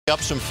Up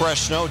some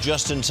fresh snow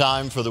just in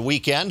time for the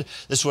weekend.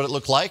 This is what it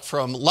looked like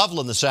from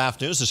Loveland this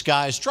afternoon. The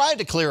skies tried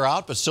to clear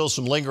out, but still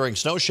some lingering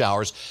snow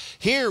showers.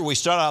 Here we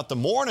start out the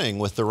morning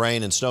with the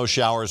rain and snow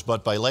showers,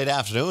 but by late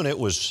afternoon it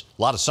was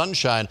a lot of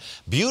sunshine.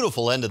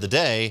 Beautiful end of the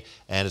day,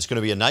 and it's going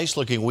to be a nice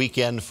looking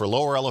weekend for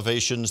lower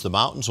elevations. The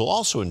mountains will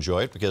also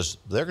enjoy it because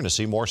they're going to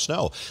see more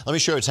snow. Let me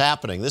show you what's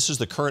happening. This is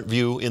the current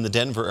view in the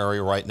Denver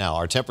area right now.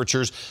 Our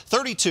temperatures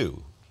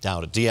 32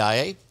 down at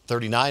DIA.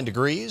 39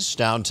 degrees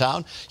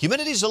downtown.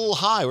 Humidity's a little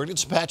high. We're going to get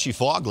some patchy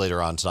fog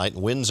later on tonight,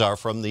 and winds are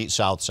from the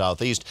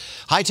south-southeast.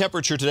 High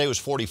temperature today was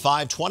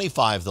 45,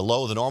 25 the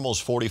low. The normal is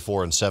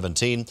 44 and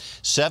 17.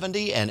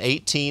 70 and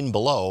 18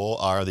 below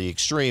are the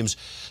extremes.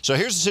 So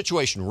here's the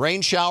situation.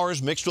 Rain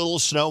showers mixed with a little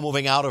snow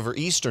moving out over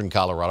eastern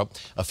Colorado.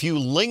 A few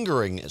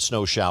lingering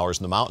snow showers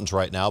in the mountains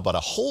right now, but a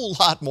whole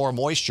lot more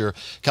moisture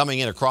coming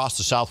in across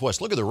the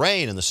southwest. Look at the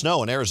rain and the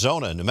snow in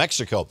Arizona and New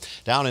Mexico,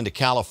 down into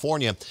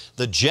California.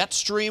 The jet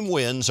stream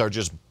winds are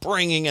just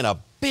bringing in a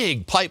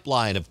big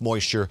pipeline of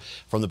moisture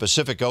from the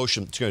Pacific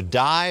Ocean. It's going to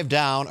dive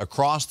down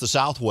across the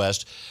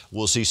southwest.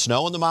 We'll see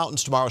snow in the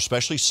mountains tomorrow,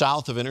 especially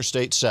south of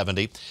Interstate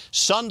 70.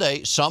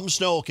 Sunday, some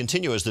snow will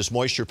continue as this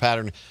moisture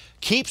pattern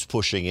keeps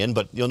pushing in,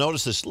 but you'll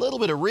notice this little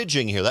bit of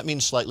ridging here. That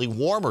means slightly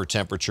warmer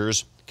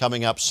temperatures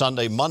coming up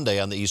Sunday, Monday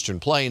on the eastern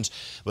plains.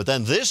 But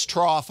then this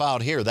trough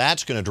out here,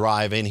 that's going to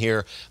drive in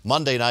here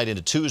Monday night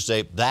into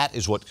Tuesday. That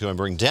is what's going to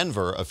bring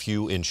Denver a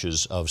few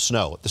inches of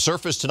snow. At the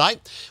surface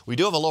tonight, we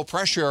do have a low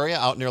pressure area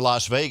out near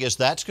Las Vegas.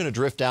 That's going to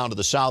drift down to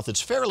the south.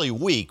 It's fairly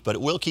weak, but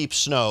it will keep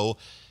snow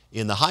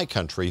in the high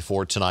country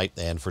for tonight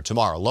and for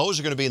tomorrow. Lows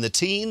are going to be in the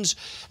teens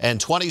and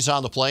 20s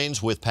on the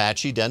plains with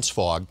patchy, dense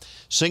fog.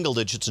 Single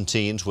digits and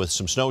teens with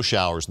some snow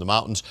showers in the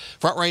mountains.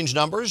 Front range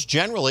numbers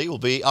generally will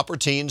be upper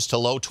teens to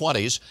low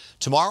 20s.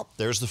 Tomorrow,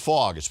 there's the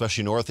fog,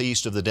 especially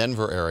northeast of the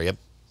Denver area.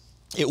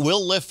 It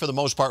will lift for the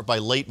most part by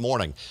late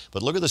morning,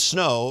 but look at the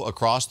snow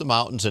across the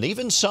mountains and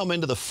even some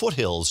into the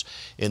foothills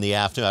in the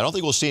afternoon. I don't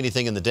think we'll see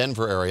anything in the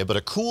Denver area, but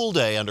a cool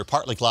day under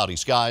partly cloudy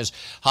skies.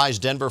 Highs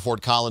Denver,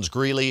 Fort Collins,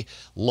 Greeley,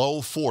 low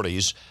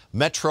 40s.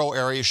 Metro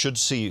area should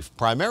see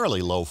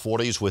primarily low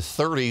 40s with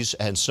 30s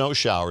and snow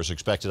showers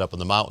expected up in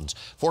the mountains.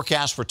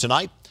 Forecast for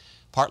tonight.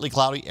 Partly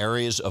cloudy,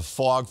 areas of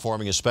fog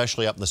forming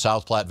especially up in the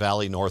South Platte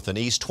Valley, north and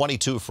east,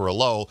 22 for a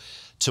low.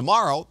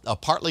 Tomorrow, a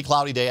partly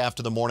cloudy day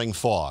after the morning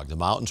fog. The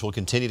mountains will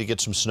continue to get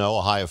some snow,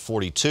 a high of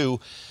 42.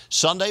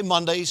 Sunday,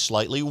 Monday,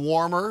 slightly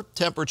warmer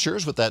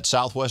temperatures with that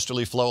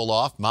southwesterly flow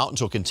aloft.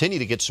 Mountains will continue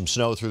to get some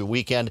snow through the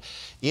weekend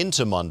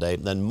into Monday.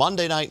 Then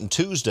Monday night and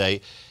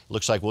Tuesday,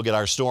 looks like we'll get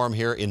our storm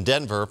here in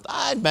Denver.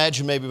 I'd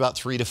imagine maybe about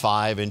 3 to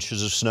 5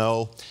 inches of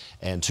snow.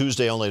 And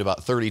Tuesday only at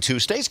about 32.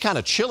 Stays kind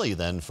of chilly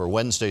then for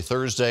Wednesday,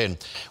 Thursday. And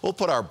we'll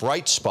put our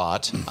bright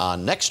spot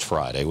on next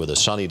Friday with a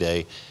sunny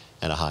day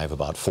and a high of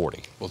about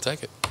 40. We'll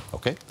take it.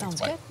 Okay. Sounds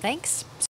good. Thanks.